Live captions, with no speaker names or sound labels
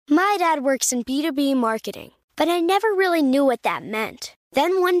My dad works in B2B marketing, but I never really knew what that meant.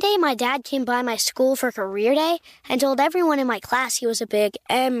 Then one day my dad came by my school for career day and told everyone in my class he was a big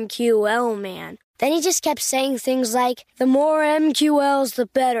MQL man. Then he just kept saying things like, the more MQLs, the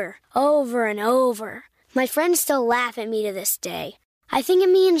better, over and over. My friends still laugh at me to this day. I think it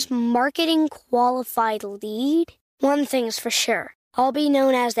means marketing qualified lead. One thing's for sure, I'll be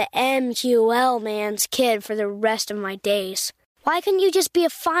known as the MQL man's kid for the rest of my days. Why couldn't you just be a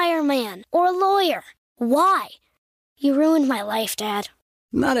fireman or a lawyer? Why? You ruined my life, Dad.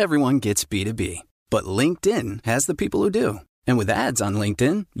 Not everyone gets B2B, but LinkedIn has the people who do. And with ads on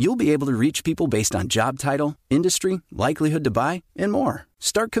LinkedIn, you'll be able to reach people based on job title, industry, likelihood to buy, and more.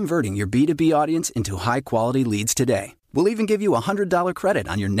 Start converting your B2B audience into high-quality leads today. We'll even give you a $100 credit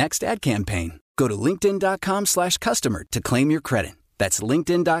on your next ad campaign. Go to linkedin.com/customer to claim your credit. That's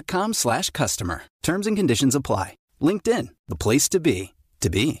linkedin.com/customer. Terms and conditions apply. LinkedIn, the place to be,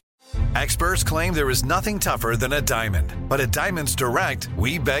 to be. Experts claim there is nothing tougher than a diamond. But at Diamonds Direct,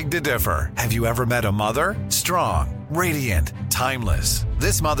 we beg to differ. Have you ever met a mother? Strong, radiant, timeless.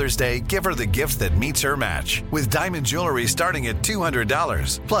 This Mother's Day, give her the gift that meets her match. With diamond jewelry starting at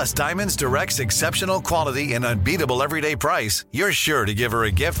 $200. Plus Diamonds Direct's exceptional quality and unbeatable everyday price, you're sure to give her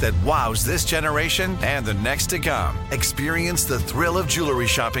a gift that wows this generation and the next to come. Experience the thrill of jewelry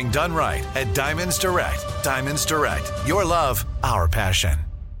shopping done right at Diamonds Direct. Diamonds Direct. Your love, our passion.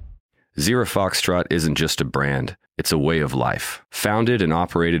 Zero Foxtrot isn't just a brand, it's a way of life. Founded and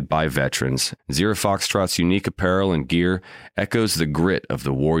operated by veterans, Zero Foxtrot's unique apparel and gear echoes the grit of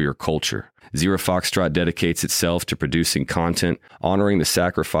the warrior culture. Zero Foxtrot dedicates itself to producing content, honoring the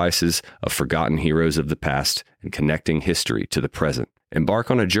sacrifices of forgotten heroes of the past, and connecting history to the present.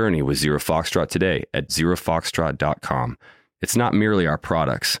 Embark on a journey with Zero Foxtrot today at zerofoxtrot.com. It's not merely our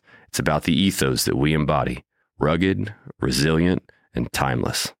products, it's about the ethos that we embody. Rugged, resilient, and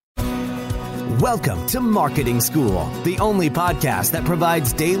timeless. Welcome to Marketing School, the only podcast that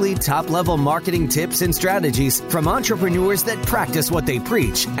provides daily top-level marketing tips and strategies from entrepreneurs that practice what they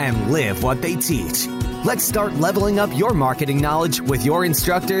preach and live what they teach. Let's start leveling up your marketing knowledge with your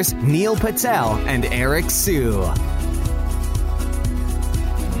instructors, Neil Patel and Eric Sue.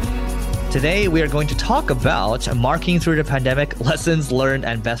 Today, we are going to talk about marketing through the pandemic, lessons learned,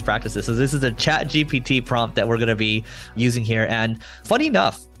 and best practices. So this is a ChatGPT prompt that we're going to be using here. And funny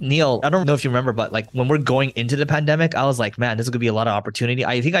enough, Neil, I don't know if you remember, but like when we're going into the pandemic, I was like, man, this is going to be a lot of opportunity.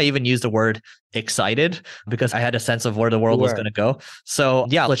 I think I even used the word excited because I had a sense of where the world was going to go. So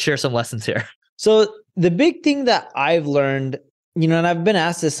yeah, let's share some lessons here. So the big thing that I've learned, and I've been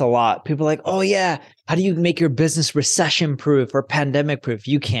asked this a lot. People are like, oh yeah, how do you make your business recession proof or pandemic proof?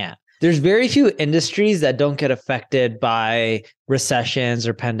 You can't. There's very few industries that don't get affected by recessions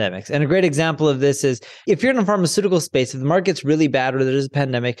or pandemics. And a great example of this is if you're in the pharmaceutical space, if the market's really bad or there's a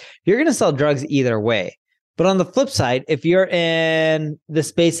pandemic, you're going to sell drugs either way. But on the flip side, if you're in the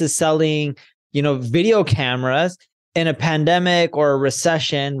spaces selling, video cameras in a pandemic or a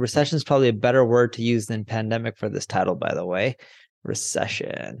recession is probably a better word to use than pandemic for this title, by the way.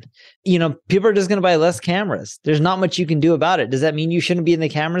 Recession. People are just going to buy less cameras. There's not much you can do about it. Does that mean you shouldn't be in the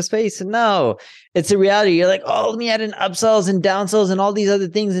camera space? No, it's a reality. You're like, oh, let me add in upsells and downsells and all these other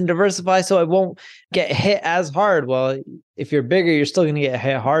things and diversify so I won't get hit as hard. Well, if you're bigger, you're still going to get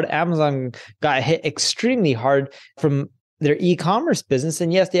hit hard. Amazon got hit extremely hard from their e-commerce business.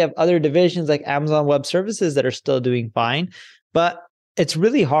 And yes, they have other divisions like Amazon Web Services that are still doing fine, but it's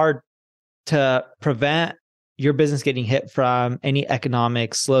really hard to prevent your business getting hit from any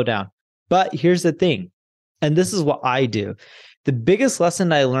economic slowdown. But here's the thing, and this is what I do. The biggest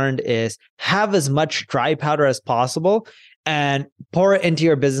lesson I learned is have as much dry powder as possible and pour it into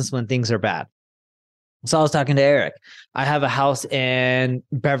your business when things are bad. So I was talking to Eric. I have a house in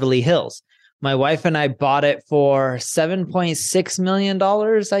Beverly Hills. My wife and I bought it for $7.6 million,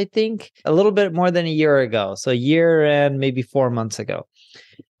 I think, a little bit more than a year ago. So a year and maybe 4 months ago.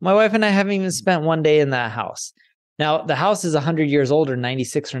 My wife and I haven't even spent one day in that house. Now, the house is 100 years old or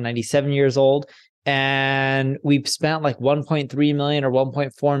 96 or 97 years old. And we've spent like 1.3 million or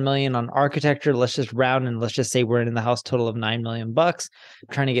 1.4 million on architecture. Let's just round and let's just say we're in the house total of $9 million.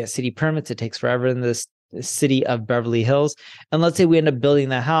 Trying to get city permits. It takes forever in this city of Beverly Hills. And let's say we end up building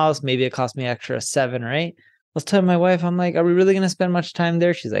the house. Maybe it cost me extra 7 or 8. Let's tell my wife, I'm like, are we really going to spend much time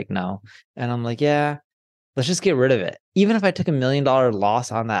there? She's like, no. And I'm like, yeah. Let's just get rid of it. Even if I took $1 million loss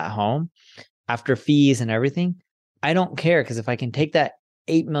on that home after fees and everything, I don't care, because if I can take that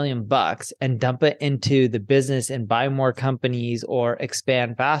 $8 million and dump it into the business and buy more companies or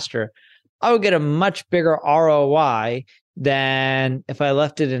expand faster, I would get a much bigger ROI than if I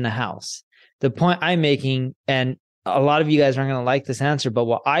left it in a house. The point I'm making, and a lot of you guys aren't going to like this answer, but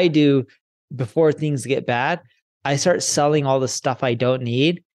what I do before things get bad, I start selling all the stuff I don't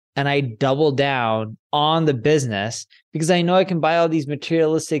need and I double down on the business because I know I can buy all these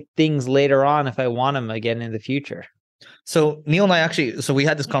materialistic things later on if I want them again in the future. So Neil and I we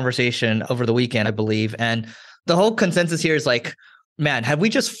had this conversation over the weekend, I believe, and the whole consensus here is like, man, have we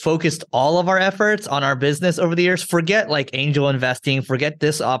just focused all of our efforts on our business over the years? Forget like angel investing, forget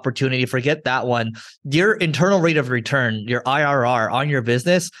this opportunity, forget that one. Your internal rate of return, your IRR on your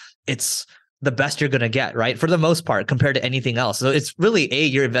business, it's the best you're going to get, right? For the most part, compared to anything else. So it's really,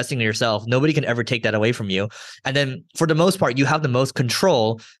 you're investing in yourself. Nobody can ever take that away from you. And then for the most part, you have the most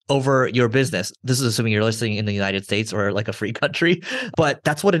control over your business. This is assuming you're listening in the United States or like a free country, but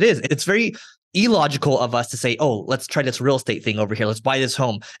that's what it is. It's very illogical of us to say, oh, let's try this real estate thing over here. Let's buy this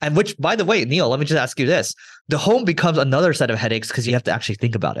home. And which, by the way, Neil, let me just ask you this. The home becomes another set of headaches because you have to actually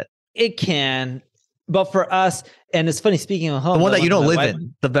think about it. It can. But for us, and it's funny, speaking of home, the one that you don't live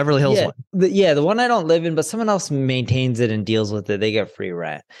in, the Beverly Hills one. The one I don't live in, but someone else maintains it and deals with it. They get free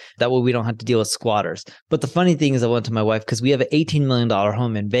rent. That way we don't have to deal with squatters. But the funny thing is I went to my wife because we have an $18 million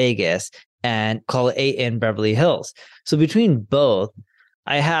home in Vegas and call it 8 in Beverly Hills. So between both,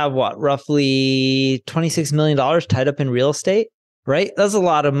 I have roughly $26 million tied up in real estate, right? That's a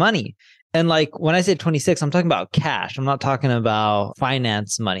lot of money. And like when I say 26, I'm talking about cash. I'm not talking about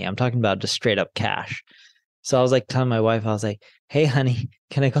finance money. I'm talking about just straight up cash. So I was like telling my wife, I was like, hey, honey,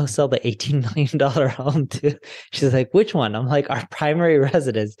 can I go sell the $18 million home too? She's like, which one? I'm like, our primary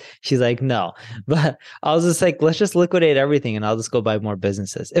residence. She's like, no. But I was just like, let's just liquidate everything and I'll just go buy more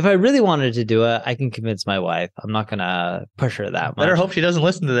businesses. If I really wanted to do it, I can convince my wife. I'm not going to push her that much. Better hope she doesn't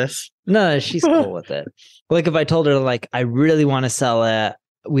listen to this. No, she's cool with it. Like if I told her like, I really want to sell it,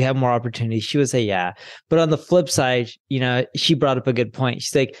 we have more opportunities, she would say, yeah. But on the flip side, she brought up a good point.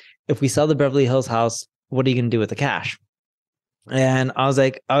 She's like, if we sell the Beverly Hills house, what are you going to do with the cash? And I was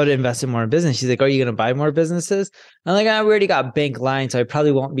like, I would invest in more in business. She's like, are you going to buy more businesses? I'm like, we already got bank lines, so I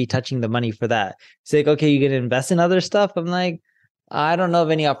probably won't be touching the money for that. She's like, okay, you're going to invest in other stuff? I'm like, I don't know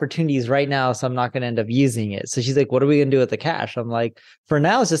of any opportunities right now, so I'm not going to end up using it. So she's like, what are we going to do with the cash? I'm like, for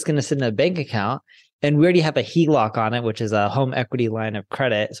now, it's just going to sit in a bank account. And we already have a HELOC on it, which is a home equity line of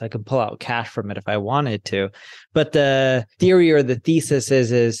credit. So I can pull out cash from it if I wanted to. But the theory or the thesis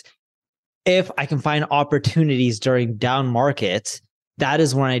is if I can find opportunities during down markets, that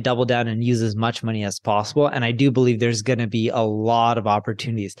is when I double down and use as much money as possible. And I do believe there's going to be a lot of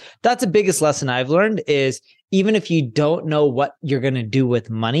opportunities. That's the biggest lesson I've learned is even if you don't know what you're going to do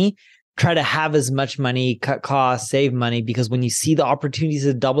with money, try to have as much money, cut costs, save money, because when you see the opportunities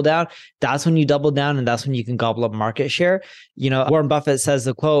to double down, that's when you double down and that's when you can gobble up market share. Warren Buffett says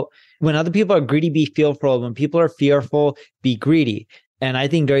the quote, when other people are greedy, be fearful. When people are fearful, be greedy. And I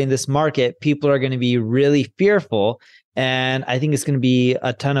think during this market, people are going to be really fearful. And I think it's going to be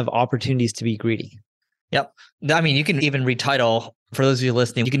a ton of opportunities to be greedy. Yep. I mean, you can even retitle, for those of you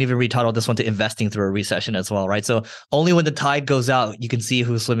listening, you can even retitle this one to investing through a recession as well, right? So only when the tide goes out, you can see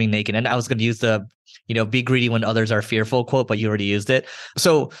who's swimming naked. And I was going to use the, be greedy when others are fearful quote, but you already used it.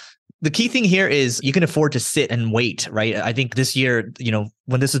 So the key thing here is you can afford to sit and wait, right? I think this year,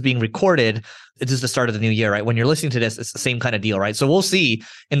 when this is being recorded, this is the start of the new year, right? When you're listening to this, it's the same kind of deal, right? So we'll see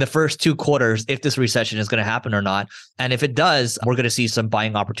in the first 2 quarters if this recession is going to happen or not. And if it does, we're going to see some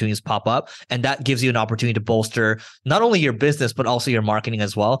buying opportunities pop up. And that gives you an opportunity to bolster not only your business, but also your marketing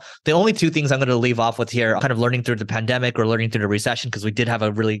as well. The only 2 things I'm going to leave off with here, kind of learning through the pandemic or learning through the recession, because we did have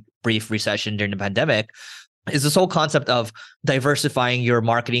a really brief recession during the pandemic, is this whole concept of diversifying your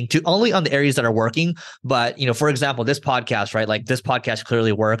marketing to only on the areas that are working. But, for example, this podcast, right? Like this podcast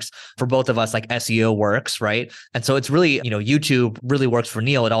clearly works for both of us, like SEO works, right? And so it's really, YouTube really works for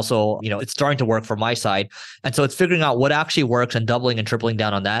Neil. It also, it's starting to work for my side. And so it's figuring out what actually works and doubling and tripling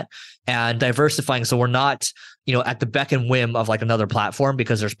down on that and diversifying. So we're not, at the beck and whim of like another platform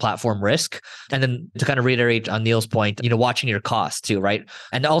because there's platform risk. And then to kind of reiterate on Neil's point, watching your costs too, right?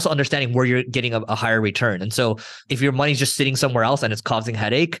 And also understanding where you're getting a higher return. And so if your money's just sitting somewhere else and it's causing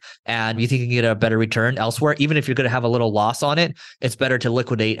headache and you think you can get a better return elsewhere, even if you're going to have a little loss on it, it's better to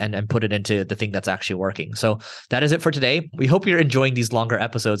liquidate and put it into the thing that's actually working. So that is it for today. We hope you're enjoying these longer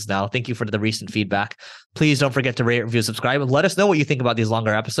episodes now. Thank you for the recent feedback. Please don't forget to rate, review, subscribe, and let us know what you think about these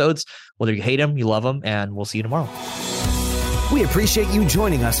longer episodes, whether you hate them, you love them, and we'll see you tomorrow. We appreciate you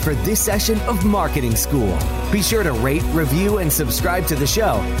joining us for this session of Marketing School. Be sure to rate, review, and subscribe to the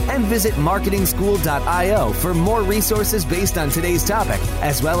show, and visit marketingschool.io for more resources based on today's topic,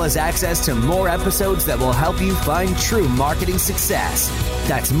 as well as access to more episodes that will help you find true marketing success.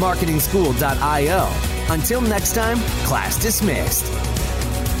 That's marketingschool.io. Until next time, class dismissed.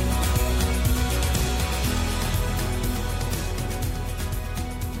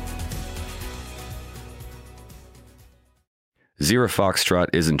 Zero Foxtrot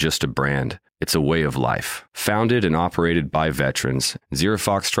isn't just a brand, it's a way of life. Founded and operated by veterans, Zero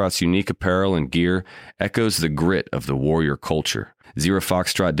Foxtrot's unique apparel and gear echoes the grit of the warrior culture. Zero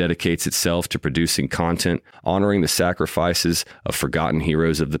Foxtrot dedicates itself to producing content, honoring the sacrifices of forgotten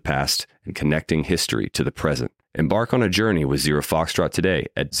heroes of the past, and connecting history to the present. Embark on a journey with Zero Foxtrot today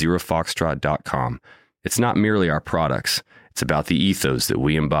at zerofoxtrot.com. It's not merely our products, it's about the ethos that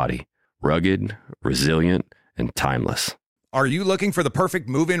we embody. Rugged, resilient, and timeless. Are you looking for the perfect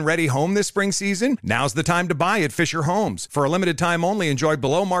move-in ready home this spring season? Now's the time to buy at Fisher Homes. For a limited time only, enjoy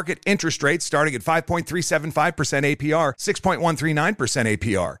below-market interest rates starting at 5.375% APR, 6.139%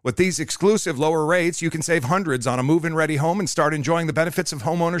 APR. With these exclusive lower rates, you can save hundreds on a move-in ready home and start enjoying the benefits of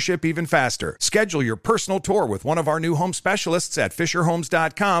home ownership even faster. Schedule your personal tour with one of our new home specialists at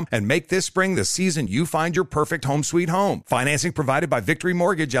FisherHomes.com and make this spring the season you find your perfect home sweet home. Financing provided by Victory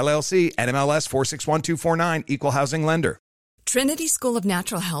Mortgage, LLC, NMLS 461249, Equal Housing Lender. Trinity School of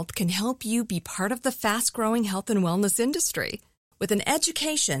Natural Health can help you be part of the fast-growing health and wellness industry. With an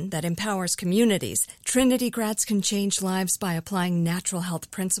education that empowers communities, Trinity grads can change lives by applying natural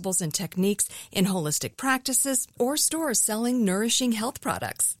health principles and techniques in holistic practices or stores selling nourishing health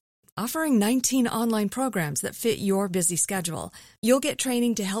products. Offering 19 online programs that fit your busy schedule, you'll get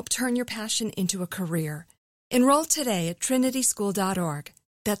training to help turn your passion into a career. Enroll today at trinityschool.org.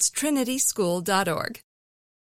 That's trinityschool.org.